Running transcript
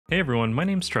Hey everyone, my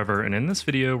name's Trevor, and in this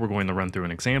video we're going to run through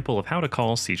an example of how to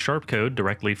call C# code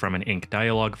directly from an Inc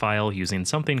dialog file using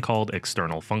something called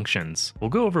external functions. We'll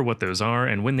go over what those are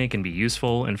and when they can be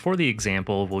useful, and for the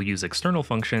example we'll use external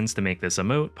functions to make this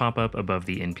emote pop up above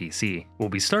the NPC. We'll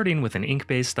be starting with an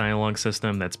Inc-based dialog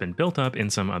system that's been built up in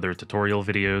some other tutorial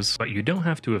videos, but you don't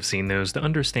have to have seen those to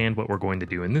understand what we're going to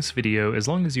do in this video as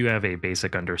long as you have a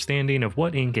basic understanding of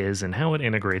what Inc is and how it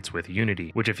integrates with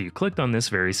Unity, which if you clicked on this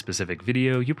very specific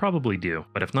video you probably do,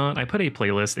 but if not, I put a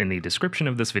playlist in the description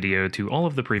of this video to all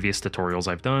of the previous tutorials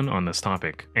I've done on this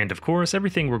topic. And of course,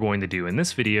 everything we're going to do in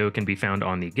this video can be found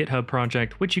on the GitHub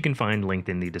project, which you can find linked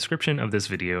in the description of this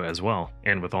video as well.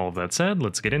 And with all of that said,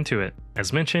 let's get into it.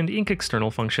 As mentioned, Inc external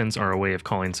functions are a way of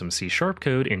calling some C#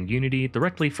 code in Unity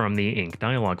directly from the Inc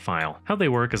dialog file. How they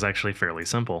work is actually fairly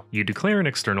simple. You declare an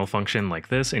external function like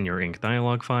this in your Inc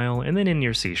dialog file, and then in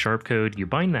your C# code, you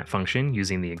bind that function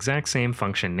using the exact same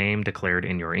function name declared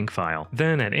in your Inc file.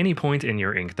 Then at any point in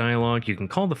your Inc dialog, you can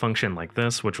call the function like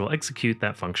this, which will execute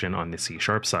that function on the C#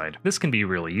 side. This can be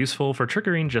really useful for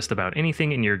triggering just about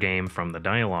anything in your game from the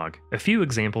dialog. A few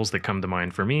examples that come to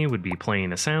mind for me would be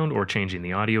playing a sound or changing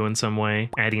the audio in some way,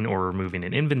 adding or removing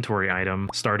an inventory item,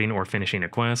 starting or finishing a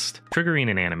quest,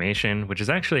 triggering an animation, which is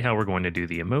actually how we're going to do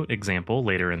the emote example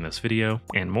later in this video,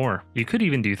 and more. You could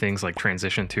even do things like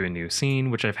transition to a new scene,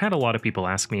 which I've had a lot of people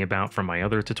ask me about from my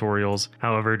other tutorials.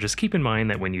 However, just keep in mind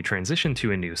that when you transition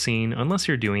to a new scene, unless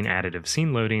you're doing additive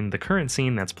scene loading, the current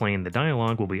scene that's playing the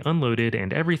dialogue will be unloaded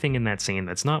and everything in that scene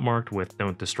that's not marked with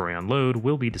 "Don't Destroy on Load"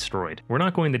 will be destroyed. We're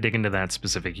not going to dig into that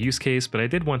specific use case, but I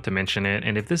did want to mention it,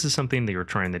 and if this is something that you're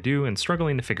trying to do and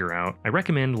struggling to figure out, I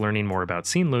recommend learning more about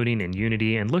scene loading in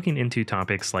Unity and looking into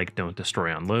topics like "Don't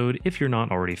Destroy on Load" if you're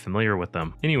not already familiar with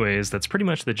them. Anyways, that's pretty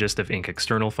much the gist of Inc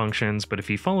external functions, but if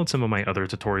you followed some of my other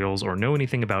tutorials or know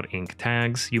anything about Inc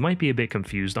tags, you might be a bit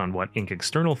confused on what Inc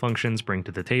external functions bring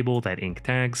to the table that Inc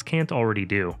tags can't already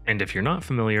do. And if you're not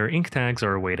familiar, Inc tags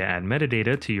are a way to add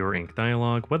metadata to your Inc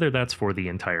dialog, whether that's for the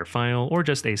entire file or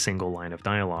just a single line of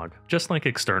dialogue. Just like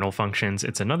external functions,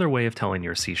 it's another way of telling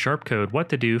your C# code what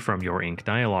to do from your Inc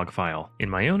dialog file. In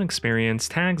my own experience,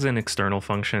 tags and external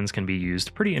functions can be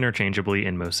used pretty interchangeably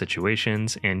in most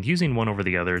situations, and using one over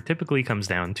the other typically comes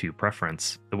down to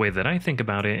preference. The way that I think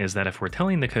about it is that if we're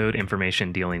telling the code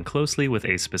information dealing closely with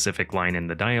a specific line in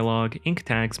the dialogue, Inc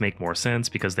tags make more sense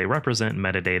because they represent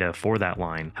metadata for that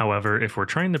line. However, if we're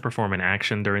trying to perform an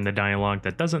action during the dialogue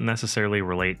that doesn't necessarily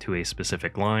relate to a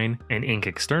specific line, an Inc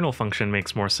external function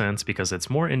makes more sense because it's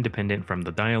more independent from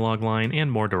the dialogue line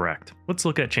and more direct. Let's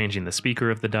look at changing the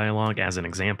speaker of the dialogue as an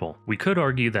example. We could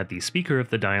argue that the speaker of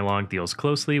the dialogue deals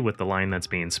closely with the line that's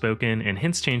being spoken and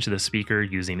hence change the speaker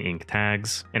using Inc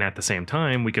tags, and at the same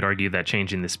time we could argue that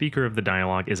changing the speaker of the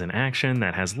dialogue is an action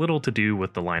that has little to do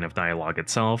with the line of dialogue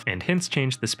itself and hence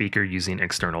change the speaker using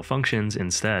external functions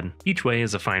instead. Each way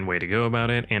is a fine way to go about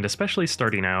it, and especially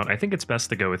starting out, I think it's best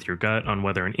to go with your gut on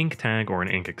whether an Inc tag or an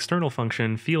Inc external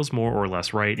function feels more or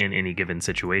less right in any given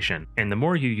situation. And the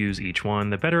more you use each one,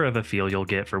 the better of a feel you'll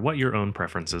get for what your own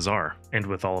preferences are. And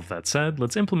with all of that said,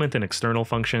 let's implement an external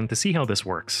function to see how this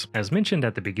works. As mentioned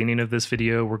at the beginning of this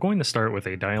video, we're going to start with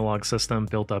a dialogue system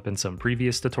built up in some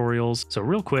previous tutorials, so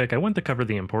real quick I want to cover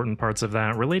the important parts of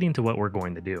that relating to what we're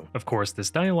going to do. Of course, this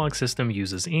dialogue system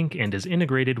uses Inc and is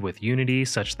integrated with Unity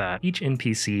such that each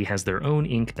NPC has their own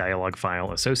Inc dialog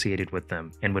file associated with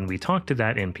them, and when we talk to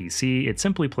that NPC, it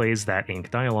simply plays that Inc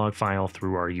dialog file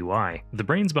through our UI. The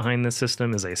brains behind this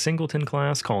system is a singleton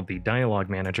class called the Dialog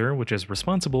Manager, which is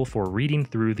responsible for reading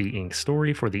through the Inc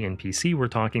story for the NPC we're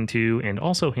talking to and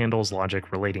also handles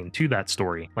logic relating to that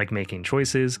story, like making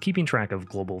choices, keeping track of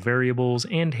global variables,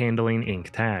 and handling Inc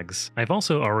tags. I've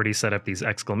also already set up these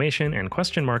exclamation and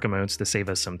question mark emotes to save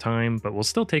us some time, but we'll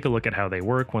still take a look at how they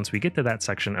work once we get to that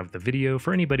section of the video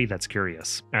for anybody that's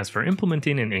curious. As for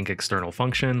implementing an Inc external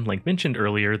function, like mentioned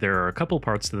earlier, there are a couple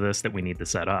parts to this that we need to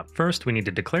set up. First, we need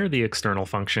to declare the external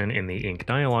function in the Inc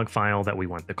dialog file that we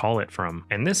want to call it from,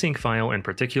 and this Inc file in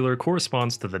particular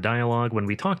corresponds to the dialogue when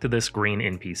we talk to this green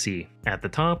NPC. At the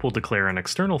top, we'll declare an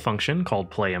external function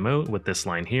called playEmote with this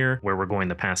line here, where we're going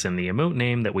to pass in the emote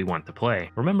name that we want to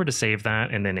play. Remember to save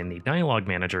that, and then in the Dialog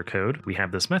Manager code, we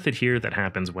have this method here that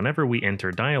happens whenever we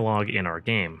enter dialogue in our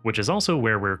game, which is also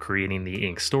where we're creating the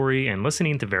Inc story and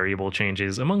listening to variable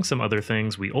changes among some other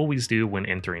things we always do when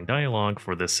entering dialogue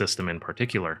for this system in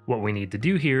particular. What we need to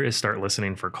do here is start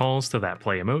listening for calls to that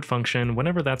playEmote function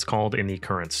whenever that's called in the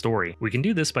current story. We can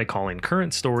do this by calling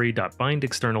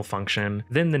currentStory.bindExternalFunction,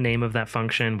 then the name of that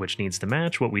function, which needs to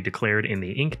match what we declared in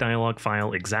the Inc dialog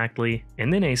file exactly,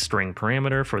 and then a string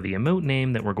parameter for the emote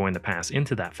name that we're going to pass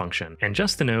into that function. And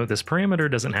just to note, this parameter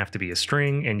doesn't have to be a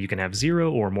string, and you can have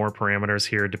 0 or more parameters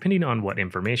here depending on what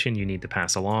information you need to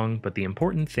pass along, but the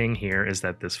important thing here is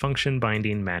that this function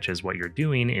binding matches what you're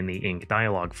doing in the inc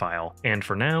dialog file. And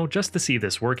for now, just to see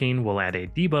this working, we'll add a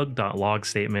debug.log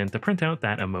statement to print out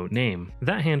that emote name.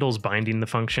 That handles binding the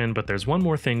function, but there's one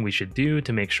more thing we should do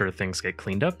to make sure things get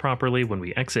cleaned up properly when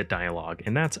we exit dialog,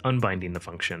 and that's unbinding the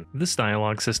function. This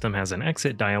dialog system has an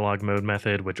exit dialog mode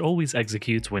method which always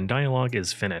executes when dialog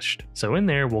is finished. So in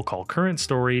there, we'll call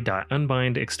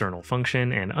currentStory.unbind external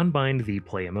function and unbind the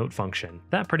playEmote function.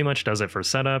 That pretty much does it for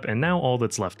setup, and now all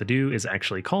that's left to do is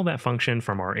actually call that function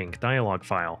from our inc dialog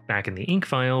file. Back in the inc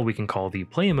file, we can call the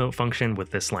playEmote function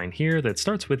with this line here that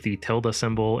starts with the tilde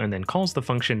symbol and then calls the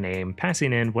function name,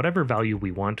 passing in whatever value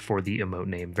we want for the emote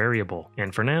name variable.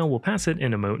 And for now, we'll pass it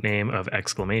an emote name of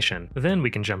exclamation. Then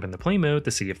we can jump into play mode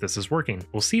to see if this is working.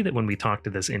 We'll see that when we talk to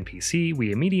this NPC,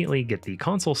 we immediately get the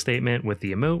console statement with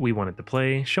the emote we wanted to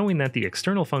play, showing that the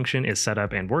external function is set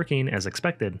up and working as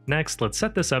expected. Next, let's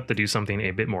set this up to do something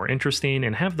a bit more interesting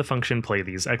and have the function play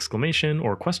these exclamation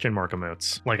or question mark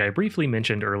emotes. Like I briefly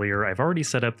mentioned earlier, I've already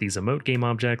set up these emote game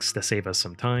objects to save us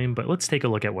some time, but let's take a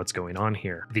look at what's going on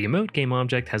here. The emote game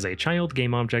object has a child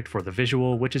game object for the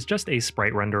visual, which is just a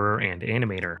sprite renderer and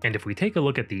animator. And if we take a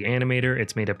look at the animator,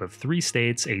 it's made up of 3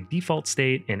 states: a default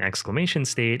state, an exclamation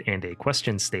state, and a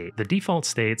question state. The default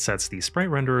state sets the sprite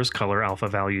renderer's color alpha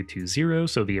value to 0,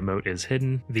 so the emote is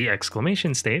hidden. The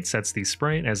exclamation state sets the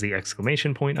sprite as the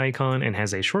exclamation point icon and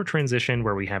has a short transition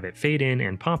where we have it fade in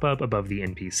and pop up above the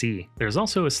NPC. There's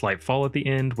also a slight fall at the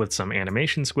end with some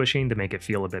animation squishing to make it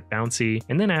feel a bit bouncy,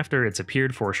 and then after it's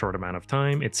appeared for a short amount of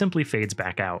time, it simply fades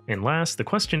back out. And last, the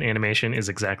question animation is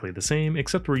exactly the same,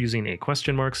 except we're using a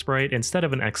question mark sprite instead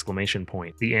of an exclamation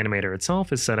point. The animator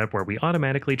itself is set up where we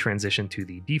automatically transition to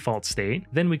the default state,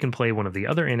 then we can play one of the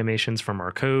other animations from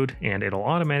our code, and it'll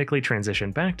automatically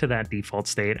transition back to that default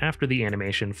state after the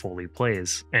animation fully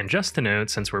plays. And just to note,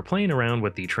 since we're playing around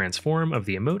with the transform of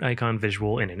the emote icon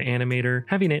visual in an animator,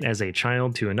 having it as a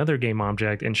child to another game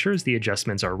object ensures the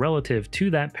adjustments are relative to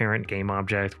that parent game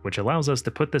object, which allows us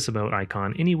to put this emote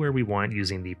icon anywhere we want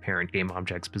using the parent game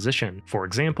object's position. For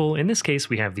example, in this case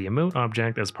we have the emote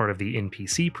object as part of the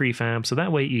NPC prefab, so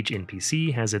that way each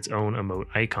NPC has its own emote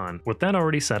icon. With that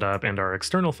already set up and our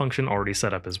external function already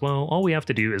set up as well, all we have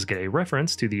to do is get a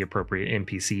reference to the appropriate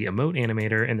NPC emote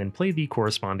animator and then play the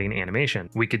corresponding animation.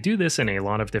 We could do this in a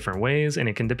lot of different ways, and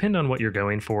it can depend on what you're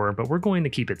going for, but we're going to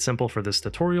keep it simple for this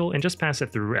tutorial and just pass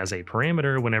it through as a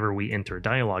parameter whenever we enter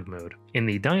dialog mode. In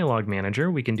the dialog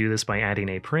manager, we can do this by adding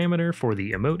a parameter for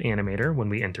the emote animator when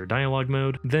we enter dialog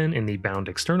mode. Then in the bound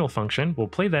external function, we'll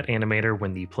play that animator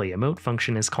when the play emote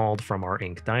function is called from our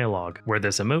inc dialog, where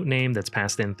this emote name that's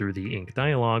passed in through the inc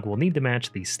dialog will need to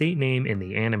match the state name in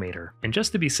the animator. And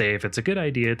just to be safe, it's a good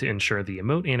idea to ensure the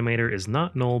emote animator is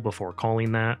not null before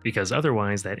calling that, because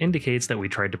otherwise that indicates that we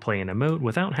tried to play an emote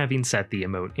without having set the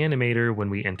emote animator when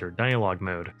we enter dialog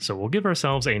mode. So we'll give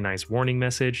ourselves a nice warning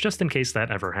message just in case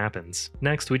that ever happens.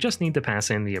 Next, we just need to pass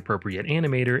in the appropriate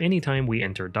animator anytime we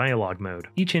enter dialog mode.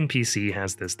 Each NPC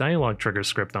has this dialog trigger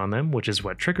script on them, which is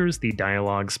what triggers the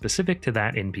dialogue specific to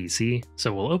that NPC.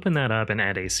 So we'll open that up and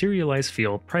add a serialized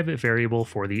field private variable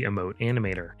for the emote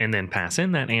animator, and then pass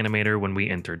in that animator when we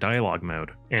enter dialog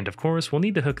mode. And of course, we'll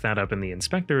need to hook that up in the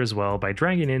inspector as well by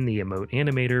dragging in the emote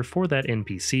animator for that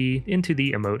NPC into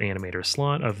the emote animator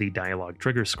slot of the dialog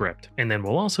trigger script. And then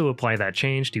we'll also apply that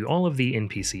change to all of the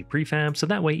NPC prefabs, so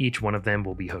that way each one of them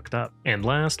will be hooked up. And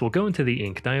last, we'll go into the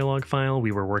inc dialog file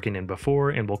we were working in before,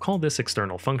 and we'll call this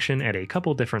external function at a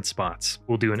couple different spots.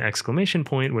 We'll do an exclamation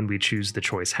point when we choose the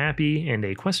choice happy, and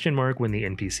a question mark when the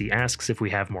NPC asks if we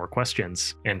have more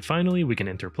questions. And finally, we can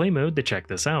enter play mode to check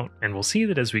this out. And we'll see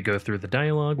that as we go through the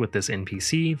dialogue with this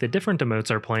NPC, the different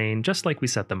emotes are playing just like we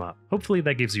set them up. Hopefully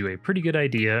that gives you a pretty good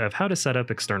idea of how to set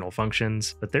up external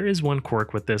functions, but there is one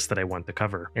quirk with this that I want to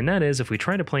cover. And that is, if we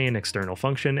try to play an external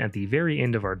function at the very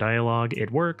end of our dialogue,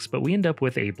 it works, but we end up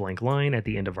with a blank line at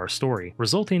the end of our story,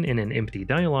 resulting in an empty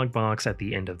dialog box at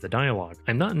the end of the dialogue.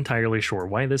 I'm not entirely sure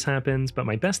why this happens, but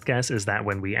my best guess is that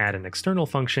when we add an external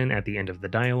function at the end of the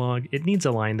dialogue, it needs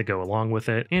a line to go along with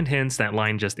it, and hence that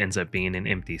line just ends up being an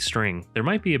empty string. There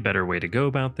might be a better way to go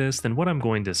about this than what I'm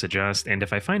going to suggest, and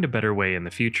if I find a better way in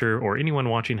the future, or anyone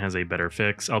watching has a better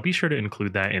fix, I'll be sure to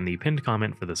include that in the pinned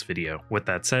comment for this video. With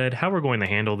that said, how we're going to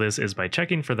handle this is by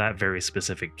checking for that very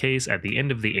specific case at the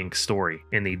end of the inc story.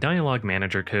 In the dialog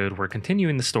manager code, we're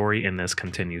continuing the story in this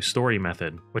continue story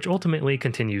method, which ultimately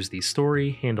continues the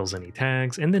story, handles any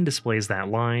tags, and then displays that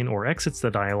line or exits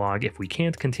the dialogue if we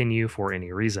can't continue for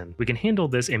any reason. We can handle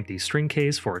this empty string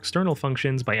case for external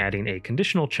functions by adding a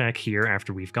conditional check here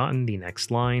after we've gotten the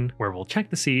next line, where we'll check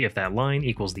to see if that line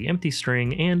equals equals the empty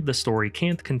string, and the story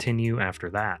can't continue after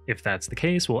that. If that's the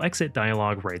case, we'll exit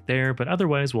dialog right there, but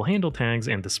otherwise we'll handle tags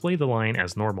and display the line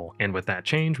as normal. And with that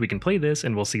change, we can play this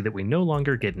and we'll see that we no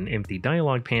longer get an empty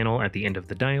dialog panel at the end of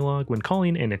the dialog when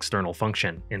calling an external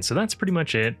function. And so that's pretty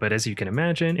much it, but as you can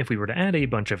imagine, if we were to add a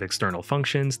bunch of external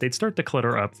functions, they'd start to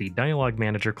clutter up the dialog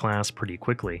manager class pretty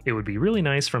quickly. It would be really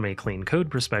nice from a clean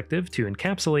code perspective to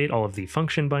encapsulate all of the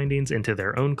function bindings into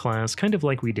their own class, kind of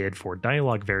like we did for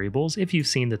dialog variables if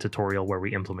you've seen the tutorial where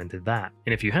we implemented that.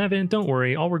 And if you haven't, don't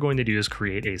worry, all we're going to do is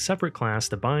create a separate class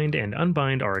to bind and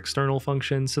unbind our external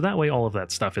functions, so that way all of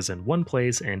that stuff is in one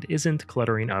place and isn't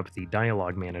cluttering up the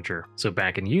dialog manager. So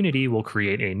back in Unity, we'll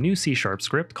create a new C#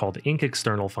 script called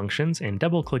inc_external_functions and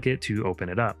double-click it to open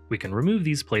it up. We can remove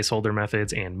these placeholder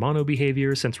methods and mono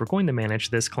behavior since we're going to manage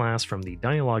this class from the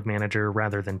dialog manager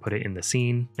rather than put it in the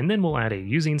scene, and then we'll add a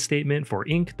using statement for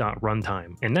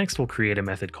inc.runtime. And next we'll create a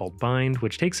method called bind,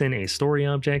 which takes in a story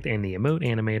object and the emote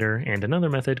animator, and another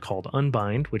method called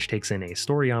unbind, which takes in a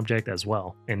story object as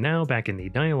well. And now back in the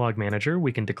dialog manager,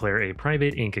 we can declare a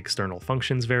private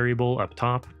inc_external_functions variable up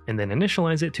top, and then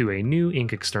initialize it to a new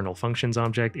inc_external_functions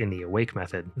object in the awake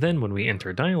method. Then when we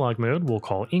enter dialog mode, we'll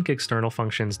call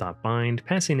inc_external_functions.bind,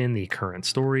 passing in the current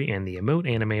story and the emote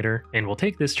animator, and we'll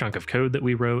take this chunk of code that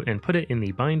we wrote and put it in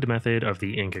the bind method of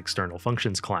the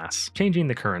inc_external_functions class, changing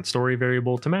the current story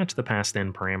variable to match the passed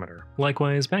in parameter.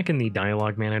 Likewise, back in the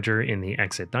dialog manager in the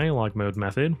exit dialog mode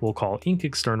method, we'll call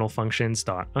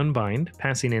inc_external_functions.unbind,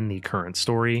 passing in the current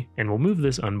story, and we'll move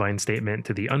this unbind statement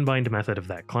to the unbind method of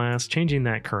that class, changing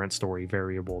that current story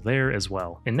variable there as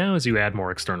well. And now as you add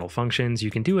more external functions, you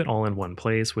can do it all in one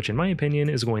place, which in my opinion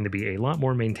is going to be a lot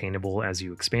more maintainable as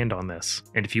you expand on this.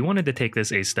 And if you wanted to take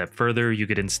this a step further, you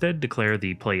could instead declare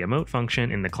the playEmote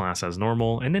function in the class as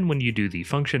normal, and then when you do the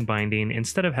function binding,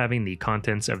 instead of having the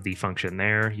contents of the function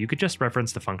there, you could just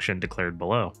reference the function declared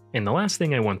below. And the last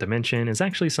thing I want to mention is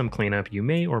actually some cleanup you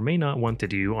may or may not want to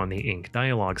do on the inc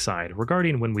dialog side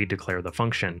regarding when we declare the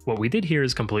function. What we did here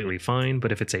is completely fine,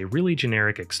 but if it's a really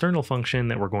generic external function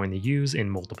that we're going to use in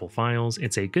multiple files,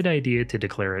 it's a good idea to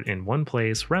declare it in one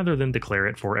place rather than declare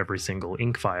it for every single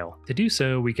inc file. To do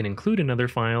so, we can include another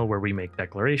file where we make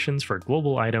declarations for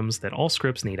global items that all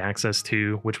scripts need access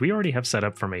to, which we already have set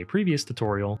up from a previous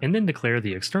tutorial, and then declare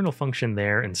the external function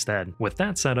there instead. With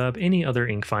that set up, any other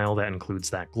inc file that includes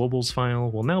that globals file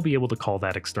will now be able to call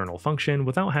that external function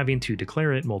without having to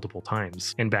declare it multiple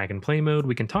times. And back in play mode,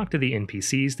 we can talk to the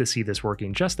NPCs to see this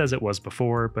working just as it was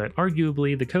before, but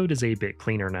arguably the code is a bit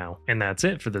cleaner now. And that's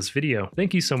it for this video.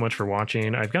 Thank you so much for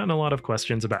watching. I've gotten a lot of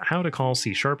questions about how to call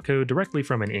C# code directly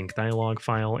from an inc dialog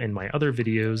file in my other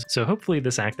videos, so hopefully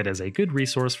this acted as a good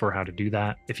resource for how to do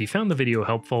that. If you found the video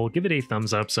helpful, give it a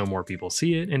thumbs up so more people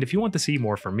see it, and if you want to see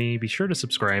more from me, be sure to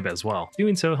subscribe as well.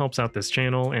 Doing so helps out this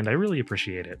channel, and I really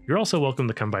appreciate it. You're also welcome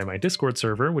to come by my Discord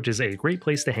server, which is a great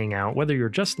place to hang out whether you're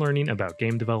just learning about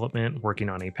game development, working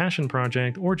on a passion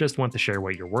project, or just want to share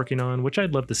what you're working on, which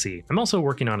I'd love to see. I'm also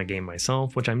working on a game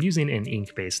myself, which I'm using an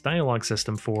inc-based dialogue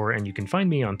system for, and you can find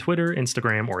me on Twitter,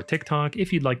 Instagram, or TikTok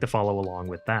if you'd like to follow along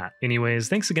with that. Anyways,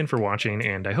 thanks again for watching,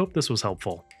 and I hope this was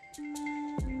helpful.